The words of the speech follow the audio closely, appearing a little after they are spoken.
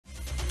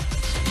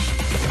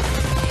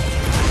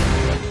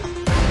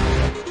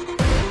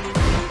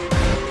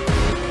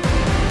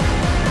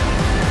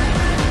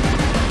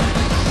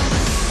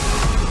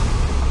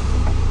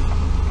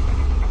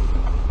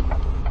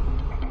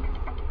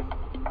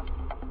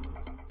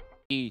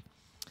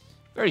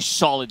very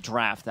solid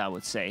draft, I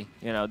would say.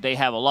 You know, they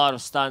have a lot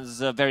of stuns,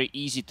 very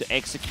easy to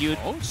execute.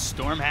 Oh,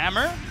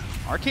 Stormhammer,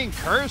 Arcane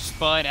Curse,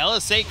 but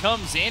LSA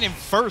comes in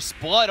first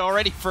blood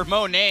already for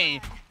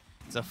Monet.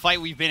 It's a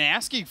fight we've been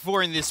asking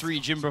for in this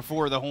region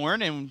before the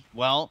Horn, and,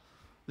 well,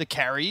 the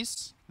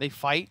carries, they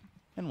fight,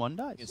 and one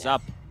dies. It's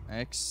up.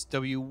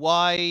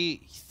 XWY,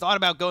 he thought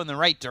about going the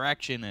right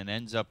direction and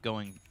ends up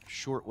going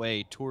short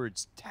way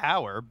towards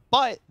tower,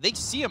 but they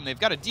see him. They've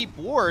got a deep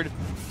ward,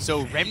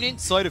 so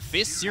Remnant, Sleight of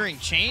Fist, Searing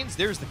Chains.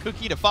 There's the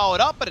cookie to follow it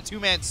up, but a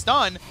two-man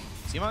stun.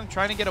 Simon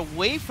trying to get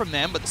away from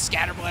them, but the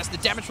Scatter Blast, the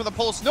damage for the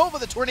Pulse Nova,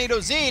 the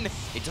Tornado's in.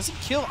 It doesn't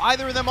kill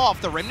either of them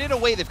off. The Remnant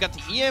away. They've got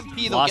the EMP.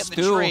 They'll get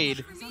the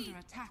trade.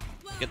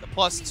 Get the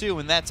 +2,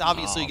 and that's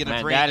obviously going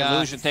to bring that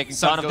illusion taking a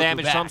ton of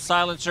damage back from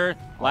Silencer.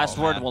 Last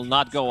word will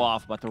not go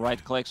off, but the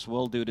right clicks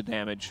will do the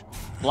damage.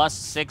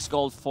 +6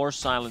 gold for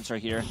Silencer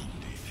here,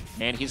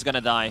 and he's going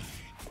to die.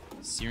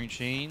 Searing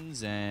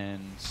Chains,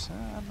 and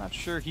I'm not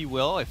sure he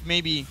will. If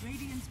maybe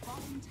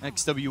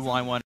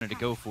XWY wanted to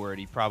go for it,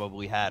 he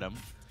probably had him.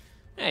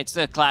 Yeah, it's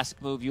a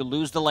classic move. You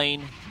lose the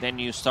lane, then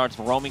you start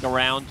roaming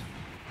around.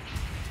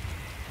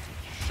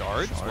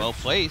 Shards. Well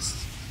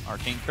placed.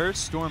 Arcane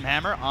Curse,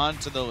 Stormhammer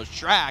onto the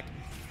Leshrac.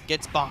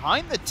 Gets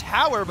behind the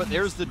tower, but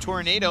there's the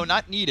Tornado,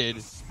 not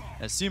needed.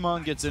 As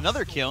Simon gets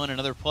another kill and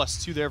another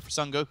 +2 there for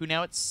Son Goku.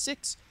 Now it's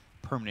 6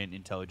 permanent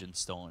intelligence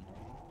stolen.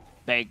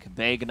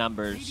 Big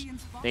numbers.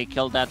 They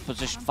killed that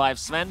position 5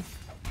 Sven.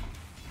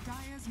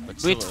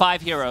 But with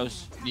 5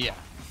 heroes. Yeah.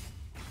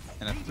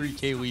 And a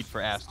 3k lead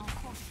for Aster.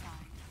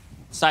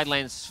 Side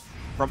lanes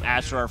from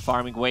Aster are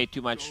farming way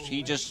too much.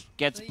 He just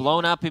gets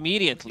blown up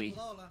immediately.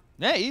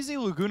 Yeah, easy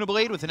Laguna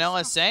Blade with an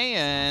LSA,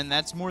 and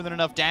that's more than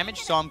enough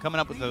damage. Saw him coming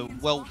up with a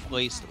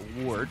well-placed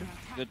ward.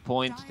 Good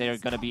point. They're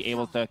going to be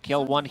able to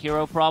kill 1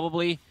 hero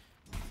probably,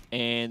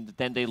 and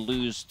then they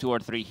lose 2 or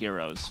 3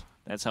 heroes.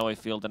 That's how I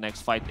feel the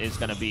next fight is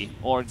going to be.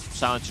 Or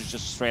Silencer's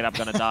just straight up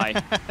going to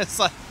die.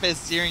 Sleight of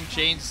Fist, Searing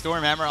Chains,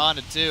 Stormhammer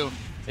onto 2.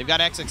 They've got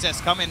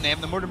XXS coming. They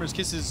have the Mortimer's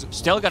Kisses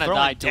still going to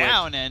die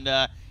down, and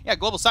yeah,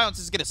 Global Silence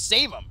is going to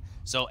save him.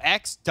 So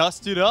X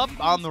dusted up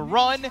on the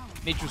run.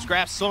 Nature's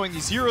Grasp slowing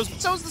these heroes,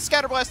 but so is the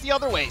Scatter Blast the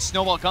other way.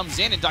 Snowball comes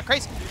in, and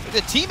Darkrai,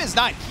 the team is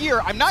not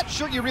here. I'm not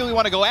sure you really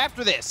want to go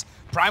after this.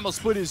 Primal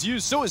Split is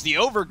used, so is the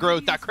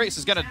Overgrowth. Darkrai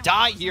is going to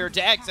die here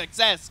to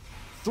XXS.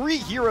 3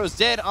 heroes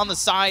dead on the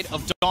side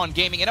of Dawn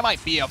Gaming, and it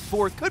might be a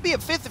 4th, could be a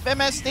 5th if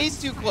MS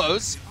stays too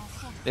close.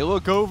 They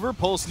look over,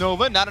 Pulse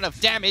Nova, not enough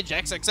damage.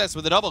 XXS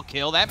with a double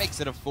kill, that makes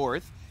it a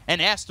 4th. And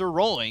Aster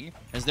rolling,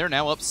 as they're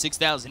now up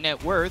 6,000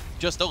 net worth,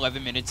 just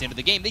 11 minutes into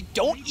the game. They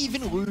don't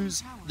even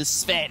lose the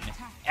Sven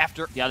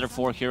after... The other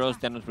 4 heroes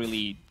didn't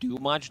really do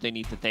much. They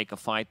need to take a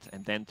fight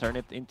and then turn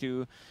it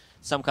into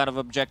some kind of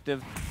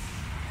objective.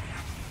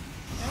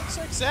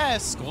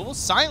 XXS, Global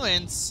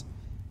Silence.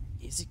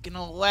 Is it going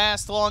to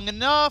last long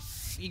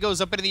enough? He goes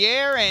up into the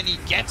air, and he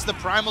gets the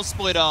Primal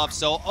Split off.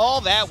 So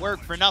all that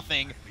work for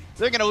nothing.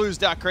 They're going to lose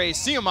Darkrai.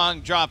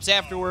 Siumang drops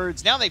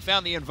afterwards. Now they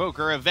found the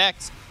Invoker of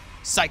Vex.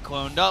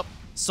 Cycloned up,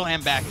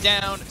 slam back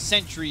down,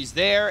 Sentry's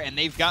there, and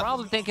they've got...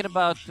 Probably thinking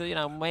about, you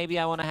know, maybe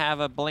I want to have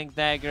a Blink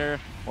Dagger,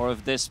 or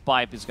if this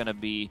pipe is going to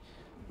be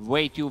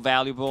way too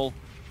valuable.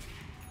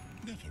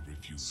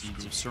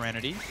 Seeds of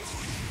Serenity.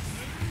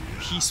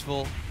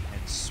 Peaceful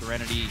and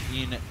Serenity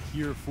in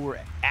here for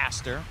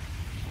Aster.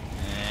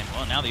 And,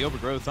 well, now the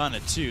Overgrowth on a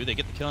 2. They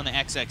get the kill on the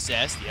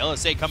XXS. The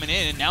LSA coming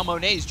in, and now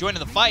Monet's joining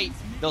the fight.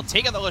 They'll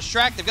take out the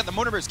Leshrac. They've got the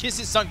Mortimer's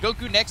Kisses, Son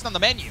Goku next on the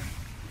menu.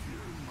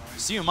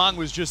 Siumang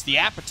was just the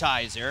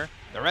appetizer.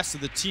 The rest of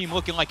the team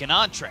looking like an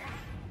entree.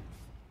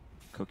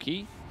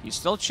 Cookie, he's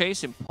still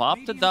chasing. Pop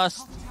the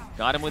dust.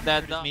 Got him with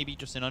that dust. Maybe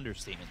just an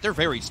understatement. They're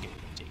very scared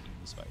of taking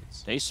these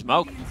fights. They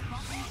smoked.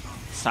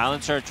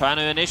 Silencer trying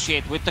to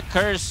initiate with the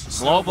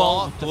curse.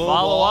 Global to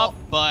follow up.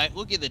 But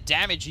look at the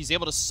damage he's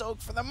able to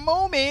soak for the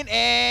moment.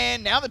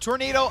 And now the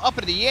Tornado up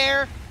into the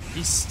air.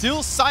 He's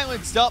still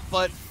silenced up,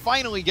 but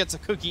finally gets a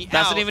cookie out.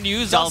 Doesn't even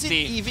use Doesn't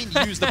ulti.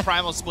 even use the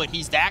Primal Split.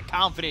 He's that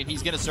confident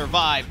he's going to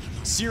survive.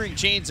 Searing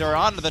Chains are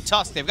onto the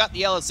Tusk. They've got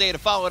the LSA to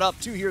follow it up.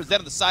 2 heroes dead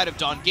on the side of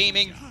Dawn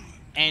Gaming.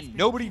 And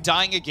nobody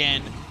dying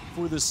again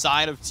for the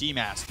side of Team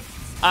Aster.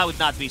 I would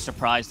not be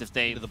surprised if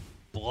they... The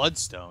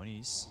Bloodstone,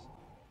 he's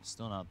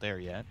still not there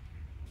yet.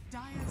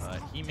 But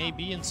he may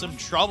be in some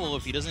trouble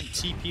if he doesn't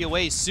TP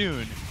away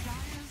soon.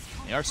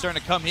 They are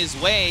starting to come his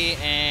way,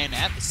 and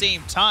at the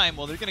same time,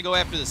 well, they're going to go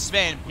after the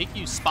Sven.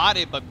 Piku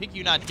spotted, but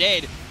Piku not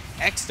dead.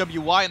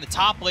 XWY in the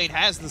top lane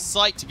has the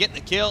sight to get the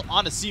kill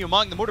onto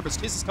Siumang. The Mortimer's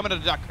Kiss is coming to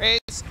Darkrai.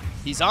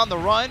 He's on the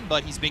run,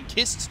 but he's been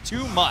kissed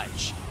too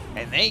much.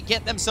 And they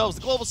get themselves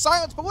the Global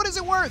Silence, but what is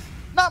it worth?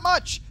 Not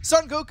much.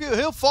 Son Goku,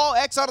 he'll fall.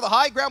 X out of the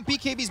high ground.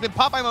 BKB's been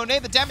popped by Monet.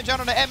 The damage out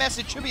onto MS.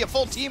 It should be a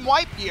full team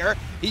wipe here.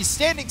 He's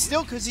standing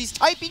still because he's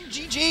typing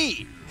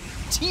GG.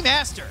 Team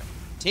Aster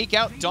take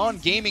out Dawn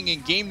Gaming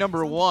in game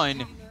number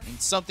 1 in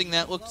something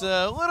that looked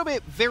a little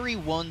bit very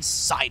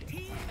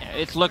one-sided.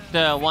 It looked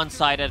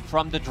one-sided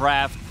from the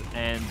draft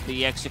and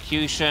the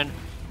execution.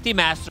 Team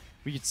Aster.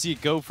 We could see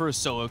it go for a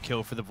solo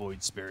kill for the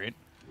Void Spirit.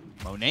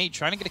 Monet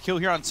trying to get a kill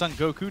here on Son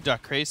Goku.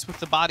 Darktrace with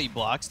the body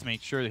blocks to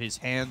make sure that his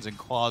hands and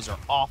claws are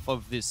off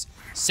of this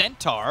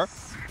Centaur.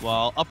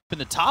 While up in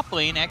the top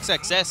lane,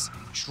 XXS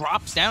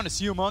drops down to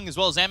Siumong as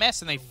well as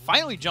MS, and they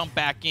finally jump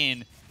back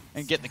in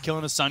and get the kill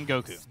on the Son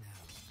Goku.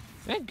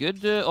 Yeah,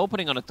 good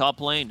opening on the top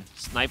lane.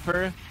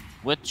 Sniper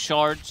with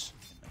shards.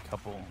 A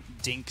couple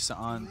dinks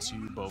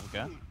onto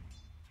Bovka.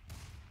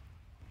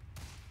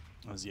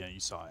 As yeah, you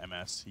saw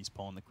MS. He's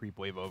pulling the creep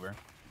wave over.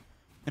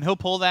 And he'll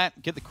pull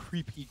that, get the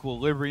creep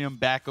equilibrium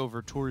back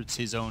over towards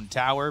his own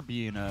tower,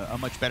 be in a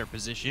much better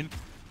position.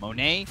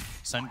 Monet,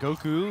 Son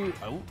Goku,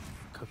 oh,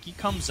 Cookie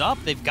comes up.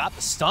 They've got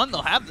the stun.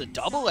 They'll have the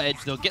double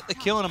edge. They'll get the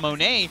kill on a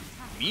Monet.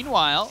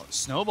 Meanwhile,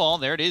 Snowball,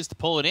 there it is to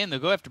pull it in. They'll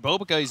go after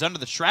Bobika. He's under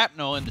the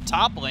shrapnel in the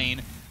top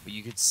lane. But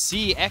you could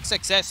see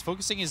XXS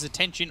focusing his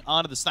attention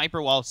onto the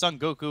sniper while Son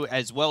Goku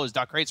as well as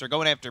Darktrace are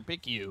going after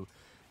Pikyu.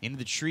 Into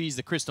the trees,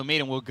 the Crystal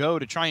Maiden will go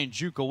to try and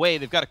juke away.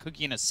 They've got a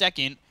Cookie in a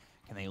second.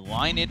 Can they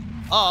line it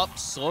up?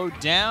 Slow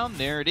down.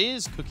 There it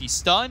is. Cookie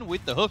stun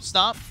with the hoof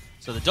stomp.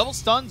 So the double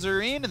stuns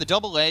are in, and the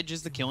double edge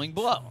is the killing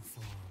blow.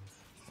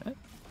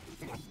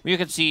 You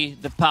can see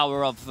the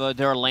power of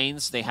their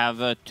lanes. They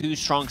have 2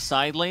 strong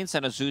side lanes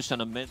and a Zeus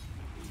on a mid.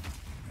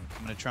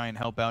 I'm going to try and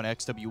help out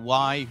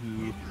XWY,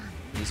 who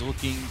is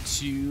looking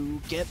to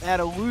get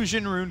that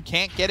illusion rune.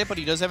 Can't get it, but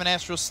he does have an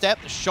astral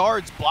step. The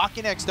shards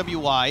blocking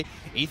XWY.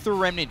 Aether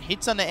Remnant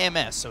hits on the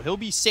MS, so he'll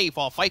be safe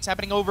while fight's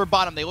happening over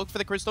bottom. They look for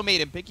the Crystal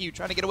Maiden. Pikyu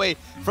trying to get away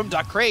from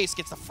Darktrace.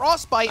 Gets the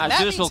Frostbite, and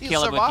that Zeus will means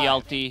kill he'll him with the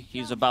survive. ulti.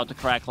 He's about to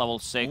crack level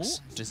 6.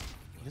 Ooh, he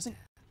doesn't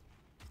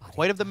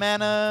quite have the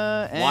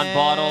mana. And 1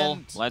 bottle.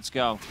 Let's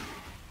go.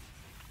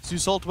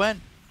 Zeus ult went.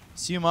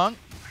 Siumong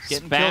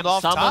getting Spam, killed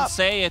off someone top.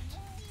 say it.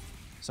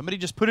 Somebody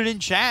just put it in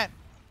chat.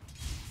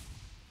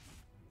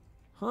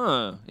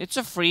 Huh. It's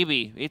a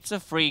freebie. It's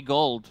a free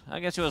gold. I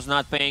guess he was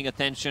not paying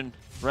attention.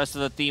 The rest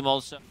of the team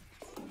also.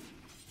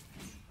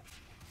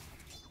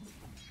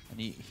 And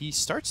he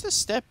starts to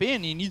step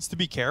in. He needs to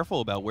be careful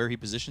about where he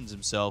positions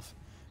himself,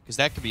 because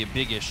that could be a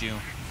big issue.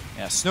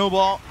 Yeah,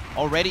 Snowball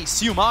already.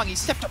 Siumong, he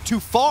stepped up too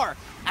far.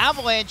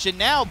 Avalanche, and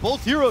now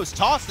both heroes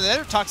tossed. The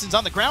Nether Toxin's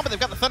on the ground, but they've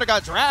got the Thunder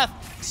God's Wrath.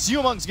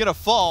 Siumong's going to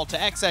fall to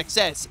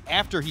XXS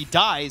after he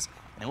dies,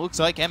 and it looks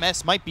like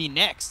MS might be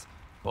next.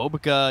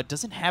 Bobika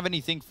doesn't have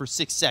anything for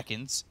 6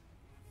 seconds.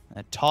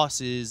 That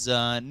toss is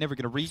never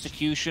going to reach.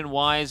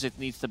 Execution-wise, it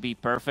needs to be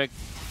perfect.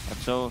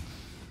 So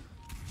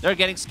they're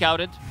getting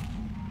scouted.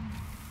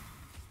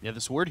 Yeah,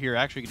 this ward here,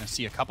 actually going to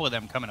see a couple of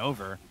them coming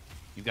over.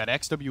 You've got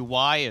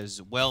XWY as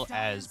well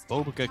as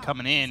Bobika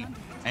coming in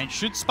and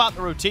should spot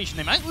the rotation.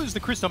 They might lose the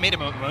Crystal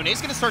Maiden.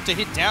 Monet's going to start to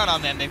hit down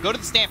on them. They go to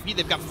the Stampede.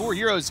 They've got 4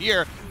 heroes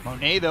here.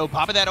 Monet, though,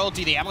 popping that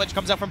ulti. The Avalanche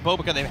comes out from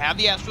Bobika. They have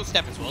the Astral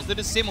Step as well as the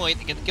Dissimulate.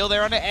 They get the kill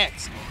there onto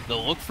X.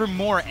 They'll look for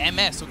more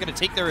MS. They're going to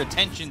take their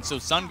attention so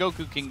Son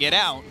Goku can get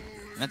out.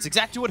 And that's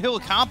exactly what he'll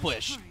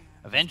accomplish.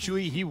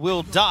 Eventually, he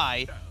will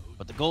die.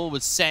 But the goal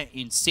was set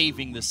in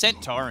saving the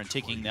Centaur and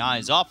taking the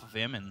eyes off of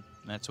him, and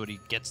that's what he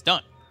gets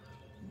done.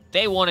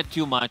 They wanted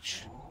too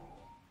much.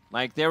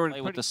 Like, they were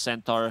with the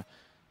Centaur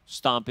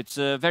stomp. It's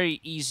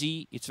very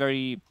easy. It's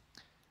very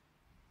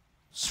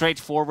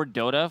straightforward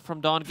Dota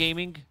from Dawn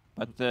Gaming,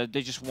 but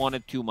they just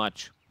wanted too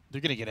much.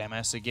 They're going to get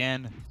MS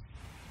again.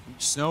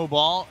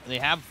 Snowball, they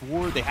have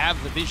Ward, they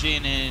have the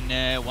Vision,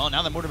 and, well,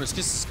 now that Mortimer's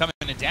Kiss is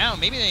coming down,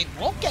 maybe they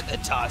won't get the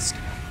Tusk.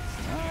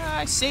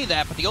 I say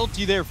that, but the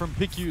ulti there from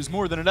Pikyu is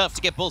more than enough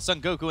to get both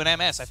Son Goku and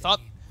MS. I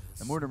thought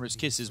the Mortimer's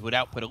Kisses would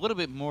output a little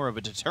bit more of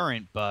a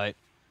deterrent, but,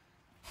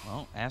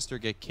 well, Aster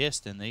get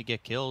kissed, and they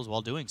get kills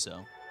while doing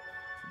so.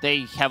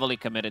 They heavily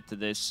committed to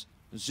this.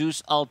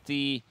 Zeus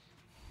ulti,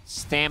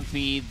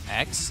 Stampede.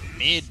 X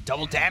mid,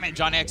 double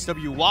damage on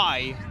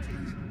XWY.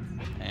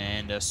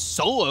 And a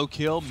solo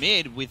kill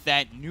mid with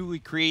that newly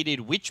created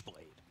Witchblade.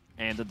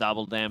 And the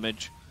double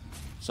damage.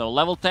 So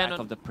level 10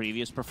 of the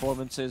previous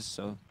performances,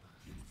 so...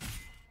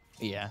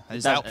 Yeah.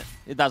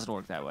 It doesn't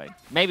work that way.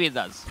 Maybe it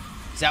does.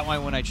 Is that why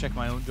when I check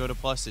my own Dota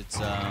Plus, it's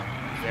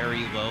very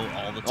low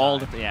all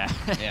the time? Yeah.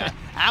 Yeah.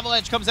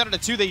 Avalanche comes out of the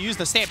 2. They use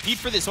the Stampede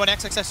for this one.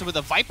 XXS with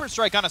a Viper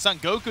Strike on a Son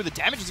Goku. The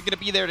damage is going to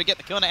be there to get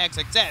the kill on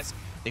XXS.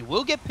 They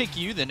will get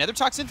Pikyu. The Nether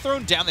Toxin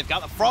thrown down. They've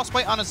got the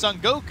Frostbite on a Son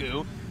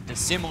Goku.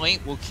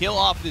 Dissimulate will kill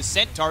off this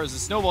Centaur as the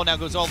Snowball now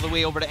goes all the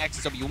way over to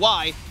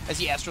XWY as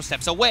the Astral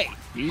steps away.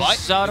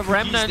 He's out of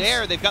remnants. He's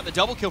there. They've got the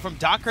double kill from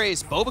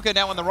Darktrace. Bobika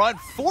now on the run.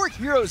 4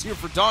 heroes here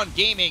for Dawn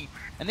Gaming,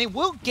 and they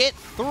will get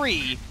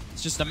 3.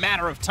 It's just a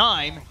matter of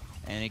time,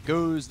 and it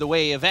goes the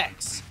way of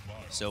X.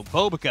 So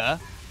Bobika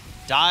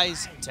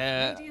dies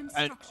to...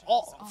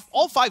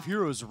 all 5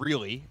 heroes,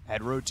 really,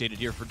 had rotated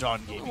here for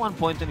Dawn Gaming. 1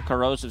 point in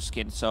Corrosive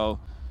Skin, so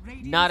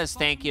not as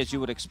tanky as you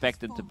would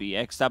expect it to be.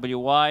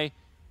 XWY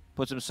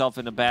puts himself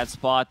in a bad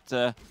spot,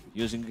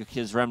 using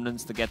his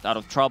remnants to get out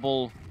of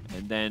trouble,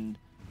 and then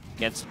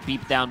gets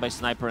beeped down by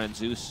Sniper and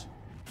Zeus.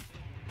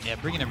 Yeah,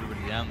 bringing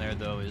everybody down there,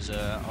 though, is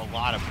a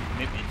lot of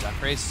commitment.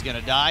 Darktrace is going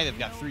to die. They've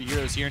got 3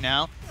 heroes here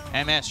now.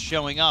 MS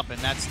showing up, and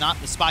that's not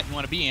the spot you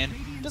want to be in.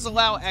 It does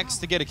allow X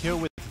to get a kill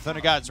with the Thunder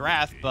God's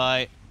Wrath,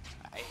 but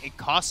it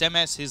costs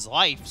MS his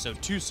life, so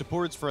 2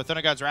 supports for a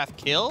Thunder God's Wrath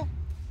kill.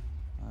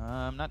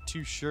 I'm not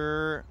too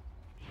sure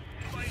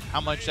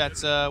how much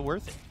that's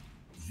worth it.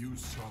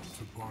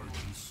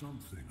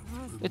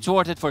 It's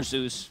worth it for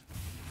Zeus.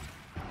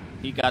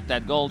 He got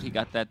that gold, he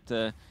got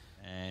that...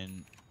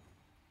 And...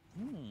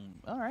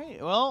 all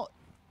right, well...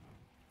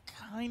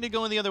 kind of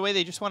going the other way.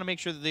 They just want to make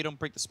sure that they don't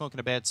break the smoke in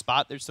a bad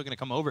spot. They're still going to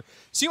come over.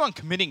 Siwon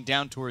committing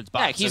down towards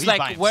bottom. Yeah, he's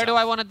like, where do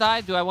I want to die?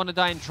 Do I want to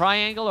die in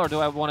triangle or do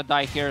I want to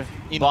die here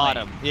in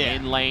bottom? Lane. Yeah.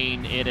 In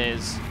lane, it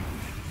is.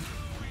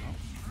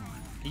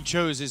 He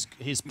chose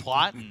his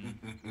plot, and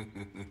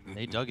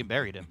they dug and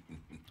buried him.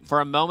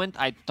 For a moment,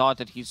 I thought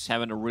that he's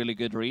having a really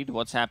good read.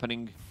 What's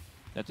happening?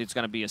 That it's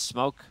going to be a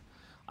smoke.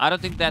 I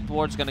don't think that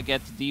ward's going to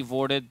get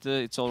devorded.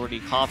 It's already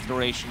half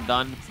duration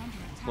done.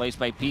 Placed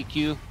by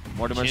PQ.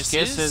 Mortimer's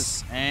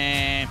kisses.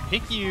 And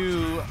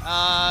PQ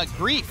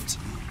griefed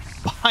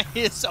by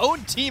his own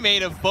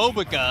teammate of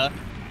Bobica.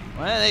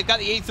 Well, they've got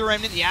the 8th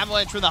Remnant, the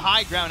Avalanche from the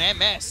high ground.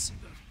 MS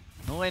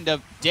will end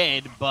up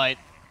dead, but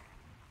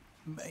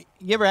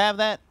you ever have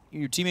that?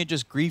 Your teammate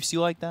just griefs you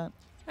like that?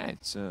 Yeah,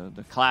 it's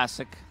the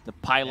classic, the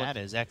pilot. That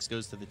is, X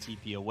goes to the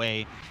TP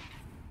away.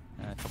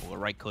 A couple of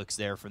right clicks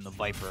there from the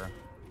Viper.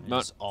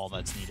 That's all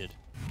that's needed.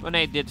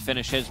 Monet did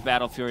finish his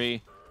Battle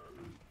Fury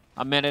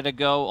a minute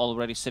ago,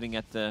 already sitting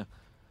at the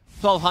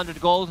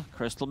 1200 gold.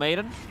 Crystal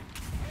Maiden.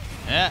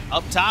 Yeah,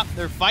 up top,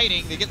 they're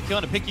fighting. They get the kill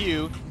on a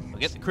PQ. They'll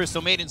get the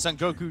Crystal Maiden. Son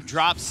Goku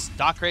drops.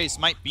 Doc Race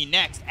might be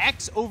next.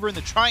 X over in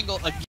the triangle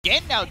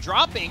again now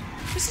dropping.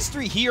 This is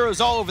 3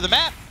 heroes all over the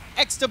map.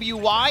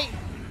 XWY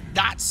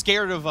not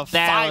scared of a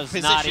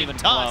 5-position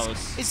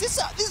Tusk. Is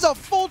this a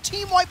full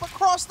team wipe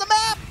across the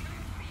map?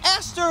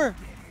 Aster.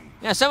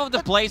 Yeah, some of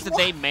the plays that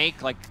they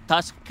make, like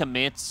Tusk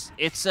commits,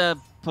 it's a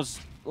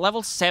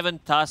level 7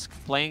 Tusk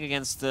playing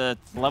against the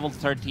level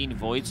 13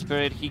 Void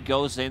Spirit. He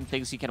goes in,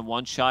 thinks he can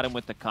one-shot him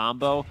with the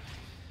combo.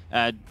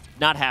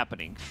 Not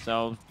happening.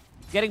 So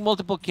getting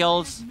multiple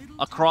kills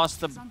across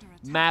the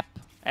map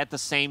at the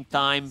same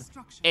time,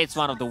 it's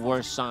one of the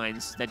worst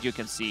signs that you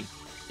can see.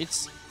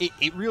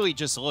 It really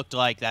just looked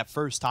like that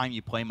first time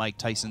you play Mike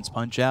Tyson's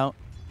Punch-Out,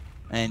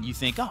 and you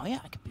think, oh yeah,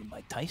 I could be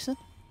Mike Tyson.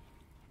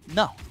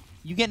 No,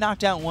 you get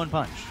knocked out in 1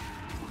 punch.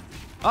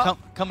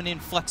 Coming in,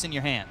 flexing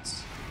your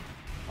hands.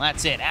 Well,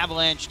 that's it.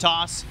 Avalanche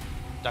toss.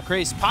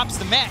 Dacrace pops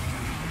the mech.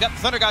 We've got the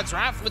Thunder God's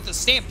Wrath with the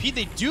Stampede.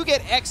 They do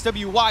get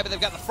XWY, but they've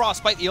got the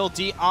Frostbite, the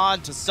ulti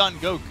on to Son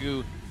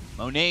Goku.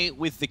 Monet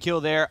with the kill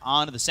there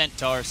onto the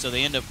Centaur, so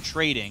they end up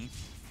trading.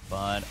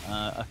 But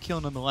a kill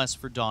nonetheless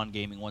for Dawn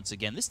Gaming once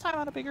again. This time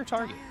on a bigger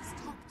target.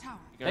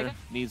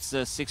 Needs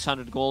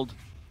 600 gold.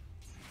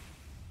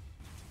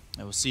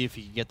 And we'll see if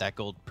he can get that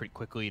gold pretty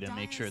quickly to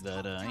make sure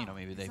that, you know,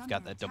 maybe they've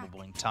got that double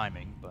blink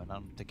timing. But I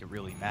don't think it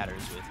really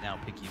matters with now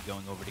Picky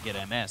going over to get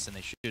MS. And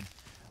they should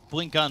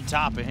blink on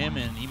top of him,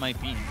 and he might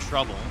be in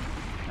trouble.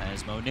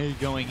 As Monet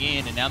going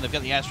in, and now they've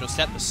got the Astral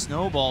Step. The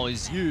Snowball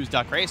is used.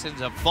 Doc Race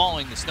ends up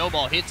falling. The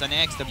Snowball hits on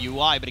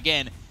XWY, but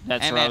again,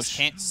 that's MS Roche.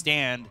 Can't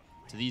stand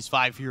to these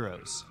 5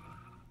 heroes.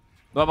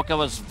 Bobica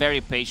was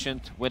very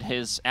patient with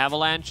his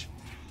Avalanche.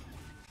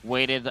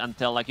 Waited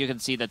until, like, you can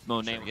see that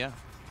Monet... Sure, yeah.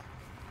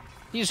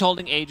 He's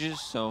holding Aegis,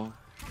 so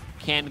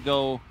can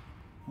go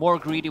more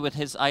greedy with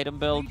his item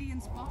build.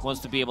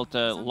 Wants to be able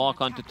to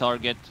lock onto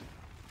target,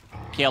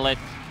 kill it,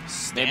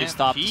 maybe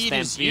stop the Stampede.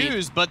 Is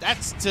used, but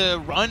that's to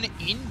run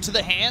into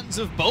the hands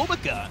of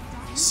Bobica.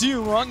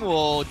 Siwon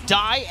will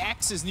die.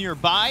 X is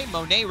nearby.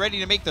 Monet ready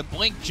to make the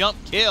blink jump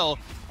kill.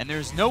 And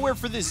there's nowhere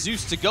for this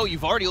Zeus to go.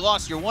 You've already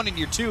lost your 1 and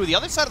your 2. The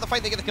other side of the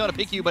fight, they get the kill to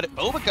pick you, but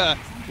Bobica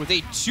with a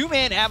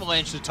 2-man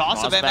avalanche, the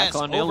toss of MS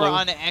over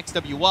on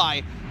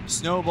XWY.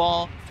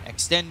 Snowball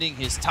extending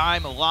his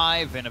time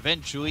alive, and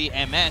eventually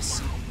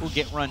MS will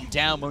get run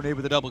down. Monet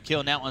with a double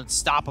kill, now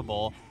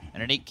unstoppable,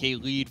 and an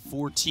 8K lead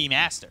for Team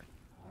Aster.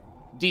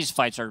 These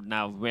fights are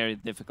now very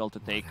difficult to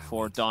take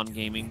for Dawn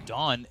Gaming.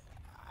 Dawn,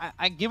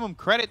 I give them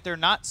credit. They're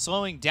not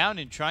slowing down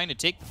and trying to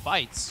take the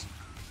fights.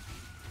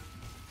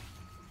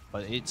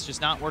 But it's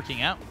just not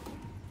working out.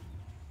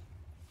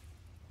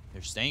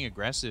 They're staying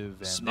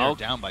aggressive, and they're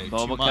down by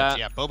Bobica, 2 months.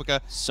 Yeah, Bobica.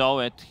 Saw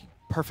it.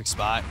 Perfect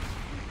spot.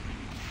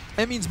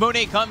 That means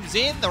Monet comes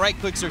in, the right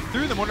clicks are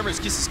through, the Mortimer's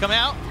kisses come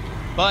out,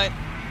 but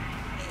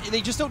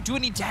they just don't do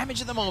any damage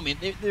at the moment.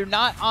 They're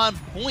not on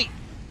point.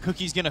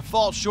 Cookie's gonna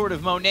fall short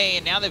of Monet,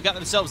 and now they've got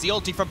themselves the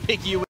ulti from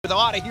Picky with a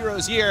lot of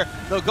heroes here.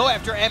 They'll go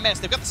after MS.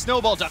 They've got the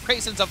Snowball.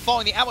 Dacrace ends up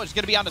falling. The Avalanche is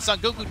gonna be on to Son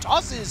Goku.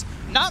 Tosses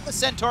not the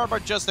Centaur,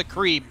 but just the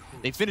Creep.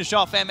 They finish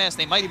off MS.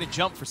 They might even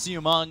jump for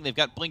Siwon. They've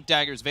got Blink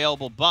Daggers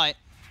available, but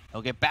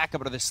they'll get back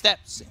up to the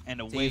steps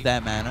and away. Save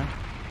that mana.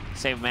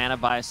 Save mana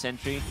by a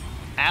sentry.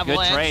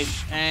 Avalanche, good trade.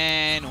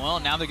 And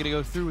well, now they're gonna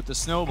go through with the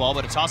Snowball,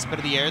 but a toss up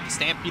into the air, the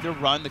Stampede to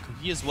run, the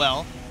Cookie as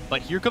well.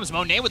 But here comes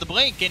Monet with the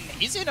blink, and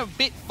he's in a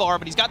bit far,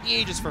 but he's got the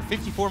Aegis for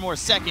 54 more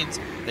seconds.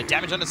 The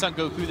damage on the Son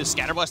Goku, the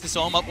Scatter Blast to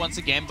slow him up once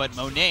again, but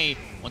Monet,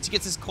 once he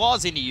gets his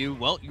claws into you,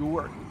 well, you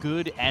are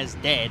good as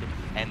dead.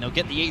 And they'll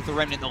get the 8th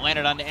Remnant, they'll land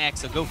it onto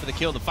X, they'll go for the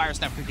kill, the Fire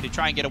Snap Cookie to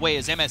try and get away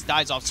as MS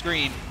dies off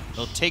screen.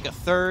 They'll take a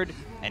 3rd,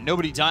 And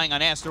nobody dying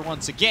on Aster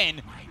once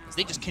again, as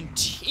they just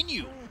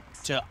continue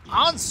to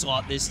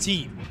onslaught this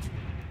team.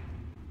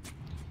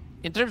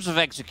 In terms of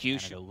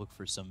execution, Gotta go look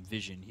for some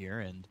vision here,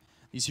 and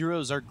these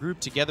heroes are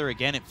grouped together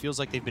again. It feels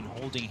like they've been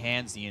holding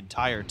hands the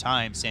entire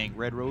time, saying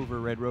Red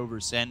Rover,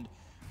 send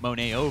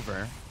Monet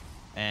over.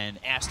 And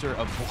Aster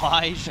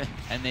oblige,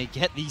 and they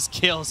get these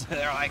kills.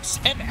 They're like,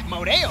 send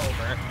Monet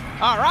over.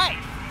 All right.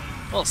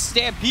 Little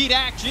stampede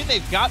action.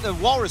 They've got the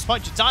Walrus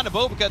Punch. It's on to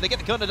Bobica. They get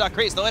the kill to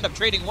Craze. They'll end up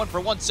trading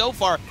 1-for-1 so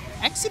far.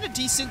 X in a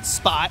decent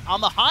spot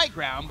on the high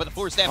ground, but the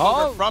force stamp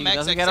over from XXS.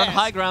 Doesn't get on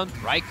high ground.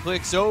 Right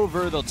clicks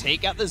over. They'll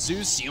take out the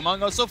Zeus.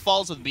 Siumong also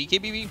falls with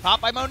BKB being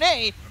popped by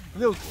Monet.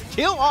 They'll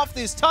kill off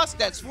this Tusk.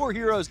 That's 4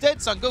 heroes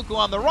dead. Son Goku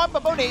on the run,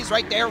 but Monet's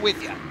right there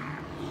with you.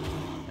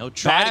 He'll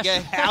try to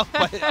get out,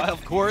 but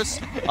of course,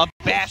 a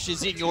bash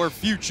is in your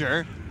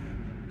future.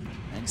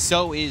 And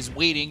so is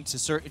waiting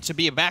to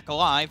be back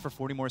alive for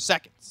 40 more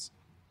seconds.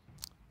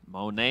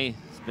 Monet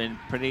has been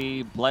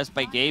pretty blessed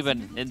by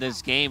Gaben in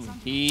this game.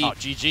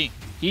 GG.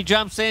 He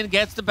jumps in,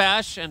 gets the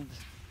bash, and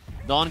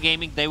Dawn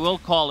Gaming, they will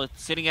call it.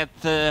 Sitting at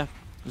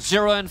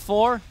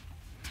 0-4.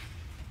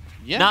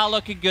 Yeah. Not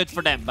looking good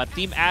for them, but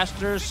Team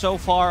Aster so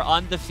far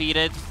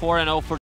undefeated, 4-0 for